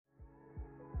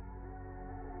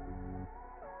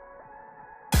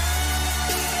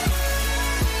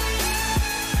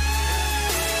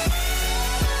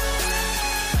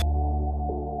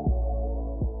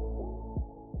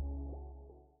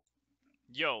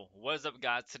Yo, what is up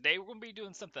guys? Today we're going to be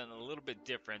doing something a little bit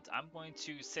different. I'm going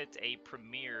to set a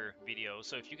premiere video.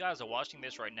 So if you guys are watching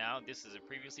this right now, this is a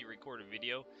previously recorded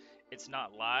video. It's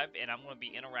not live and I'm going to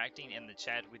be interacting in the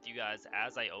chat with you guys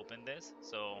as I open this.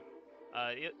 So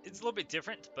it's a little bit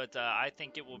different, but I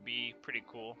think it will be pretty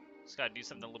cool. Just got to do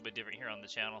something a little bit different here on the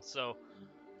channel. So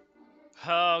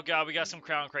oh god, we got some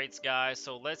crown crates, guys.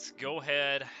 So let's go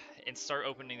ahead and start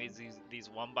opening these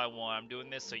one by one. I'm doing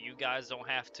this so you guys don't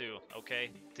have to, okay?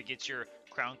 To get your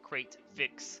crown crate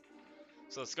fix.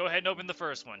 So let's go ahead and open the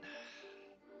first one.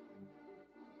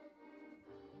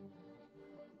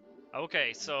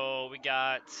 Okay, so we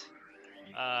got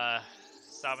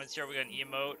Salmon's here. We got an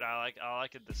emote. I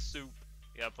like it. The soup.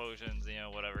 We got potions. You know,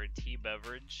 whatever. Tea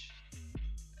beverage.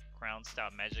 Crown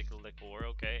stout magic liqueur.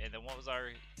 Okay, and then what was our?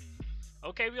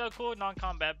 Okay, we got a cool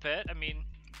non-combat pet. I mean,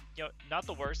 you know, not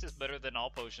the worst. It's better than all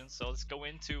potions. So let's go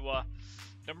into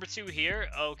number 2 here.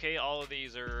 Okay, all of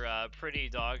these are pretty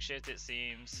dog shit, it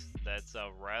seems. That's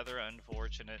rather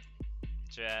unfortunate,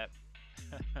 chat.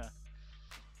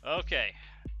 Okay,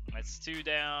 that's 2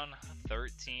 down,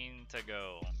 13 to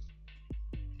go.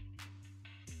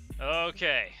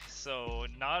 Okay, so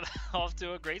not off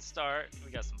to a great start.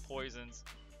 We got some poisons,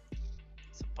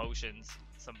 some potions,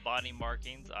 some body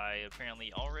markings I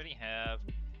apparently already have,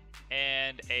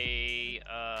 and a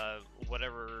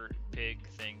whatever pig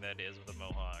thing that is with a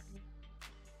mohawk.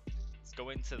 Let's go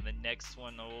into the next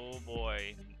one. Oh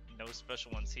boy, no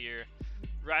special ones here.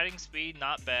 Riding speed,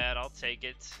 not bad, I'll take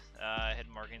it. Head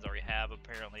markings I already have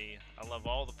apparently. I love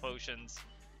all the potions.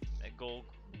 That Gold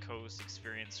Coast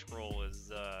experience scroll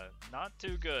is not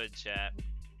too good, chat.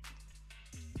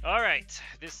 Alright,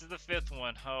 this is the 5th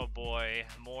one. Oh boy,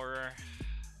 more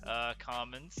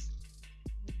commons.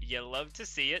 You love to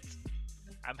see it.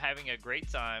 I'm having a great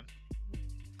time.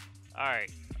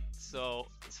 Alright, so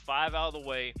it's 5 out of the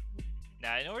way.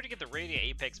 Now, in order to get the Radiant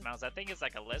Apex mounts, I think it's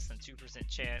like a less than 2%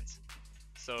 chance.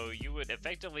 So you would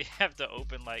effectively have to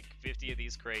open like 50 of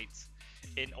these crates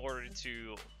in order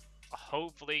to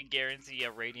hopefully guarantee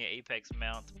a Radiant Apex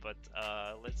mount. But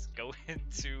let's go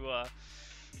into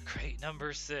crate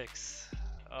number 6.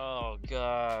 Oh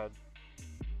god.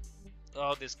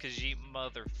 Oh, this Khajiit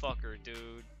motherfucker,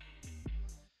 dude.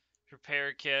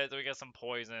 Repair kit, we got some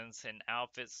poisons and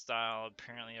outfit style.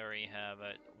 Apparently I already have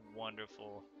it.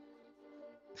 Wonderful.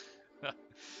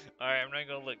 Alright, I'm not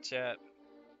gonna look, chat.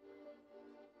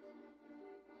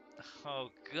 Oh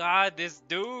god, this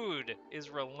dude is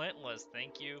relentless.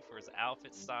 Thank you for his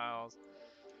outfit styles.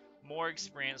 More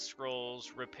experience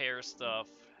scrolls, repair stuff,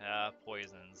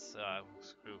 poisons. Oh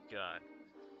god.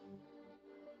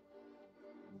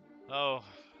 Oh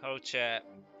chat.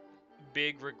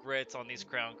 Big regrets on these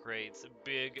crown crates.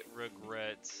 Big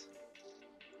regrets.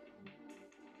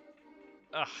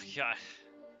 Oh god.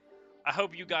 I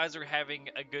hope you guys are having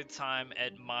a good time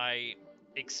at my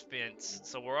expense.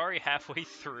 So we're already halfway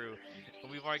through,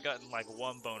 and we've already gotten like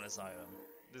 1 bonus item.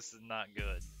 This is not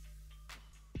good.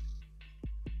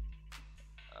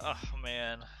 Oh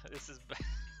man, this is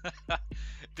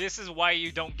this is why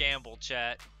you don't gamble,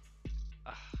 chat.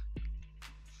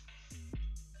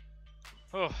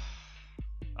 Oh.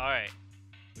 All right,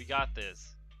 we got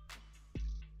this.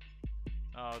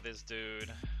 Oh, this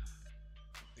dude.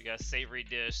 We got a savory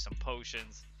dish, some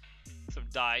potions, some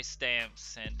die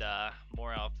stamps, and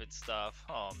more outfit stuff.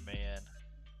 Oh man,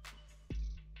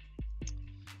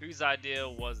 whose idea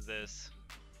was this?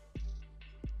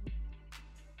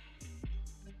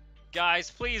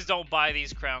 Guys, please don't buy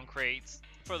these crown crates.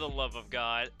 For the love of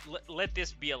God, let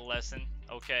this be a lesson,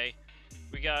 okay?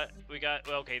 We got.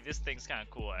 Well, okay, this thing's kind of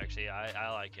cool actually.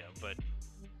 I like him, but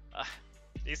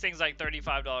these things like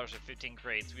 $35 for 15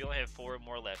 crates. We only have 4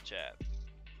 more left, chat.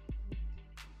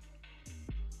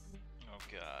 Oh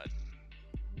god.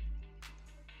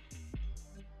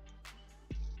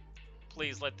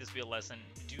 Please let this be a lesson.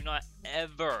 Do not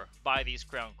ever buy these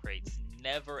crown crates.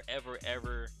 Never, ever,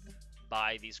 ever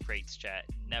buy these crates, chat.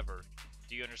 Never.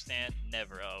 Do you understand?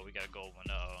 Never. Oh, we got a gold one.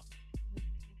 Uh-oh.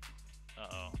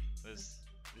 Uh-oh.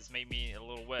 This made me a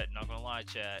little wet, not gonna lie,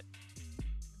 chat.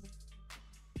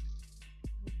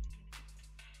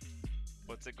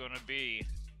 What's it gonna be?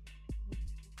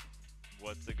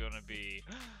 What's it gonna be?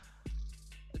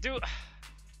 Dude,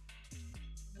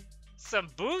 some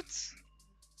boots?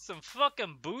 Some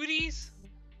fucking booties?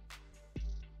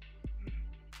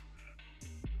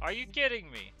 Are you kidding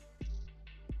me?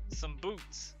 Some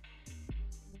boots.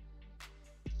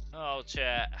 Oh,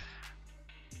 chat.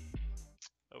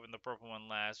 Open the purple one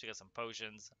last. We got some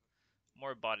potions.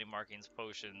 More body markings,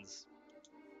 potions.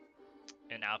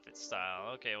 And outfit style.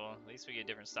 Okay, well, at least we get a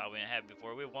different style we didn't have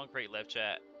before. We have 1 crate left,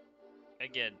 chat.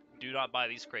 Again, Do not buy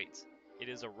these crates. It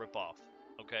is a ripoff.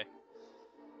 Okay,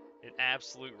 an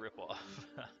absolute ripoff.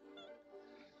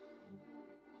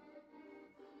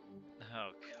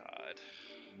 Oh god.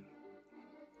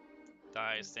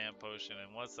 Die stamp potion,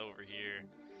 and what's over here?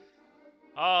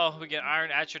 Oh, we get iron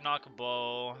atronach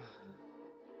bow.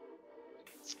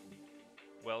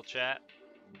 Well, chat,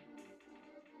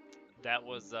 that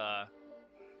was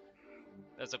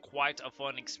that's a quite a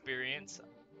fun experience.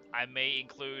 I may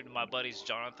include my buddy's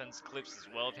Jonathan's clips as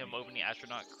well of him opening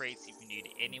astronaut crates if you need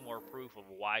any more proof of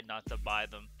why not to buy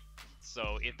them.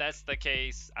 So if that's the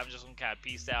case, I'm just gonna kind of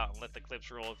peace out and let the clips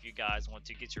roll if you guys want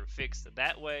to get your fix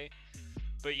that way.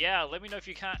 But yeah, let me know if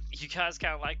you guys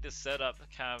kind of like this setup,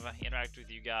 kind of interact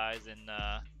with you guys and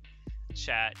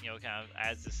chat, you know, kind of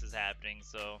as this is happening.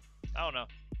 So I don't know,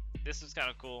 this is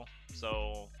kind of cool.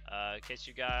 So catch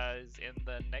you guys in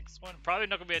the next one. Probably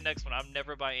not gonna be a next one. I'm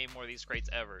never buying any more of these crates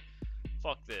ever.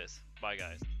 Fuck this. Bye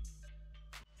guys.